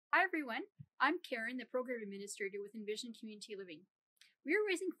Hi everyone, I'm Karen, the Program Administrator with enVision Community Living. We are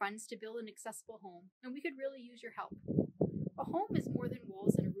raising funds to build an accessible home, and we could really use your help. A home is more than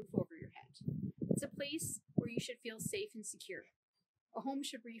walls and a roof over your head. It's a place where you should feel safe and secure. A home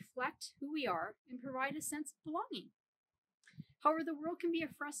should reflect who we are and provide a sense of belonging. However, the world can be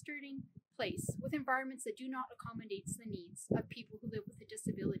a frustrating place with environments that do not accommodate the needs of people who live with a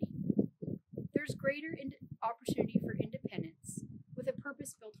disability. There's greater opportunity for independence with a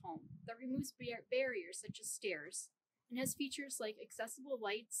purpose-built home that removes barriers such as stairs and has features like accessible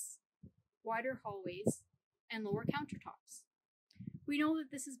lights, wider hallways, and lower countertops. We know that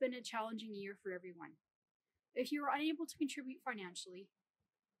this has been a challenging year for everyone. If you are unable to contribute financially,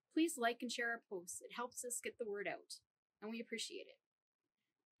 please like and share our posts. It helps us get the word out, and we appreciate it.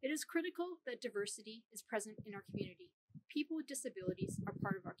 It is critical that diversity is present in our community. People with disabilities are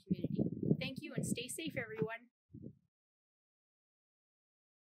part of our community. Thank you and stay safe, everyone.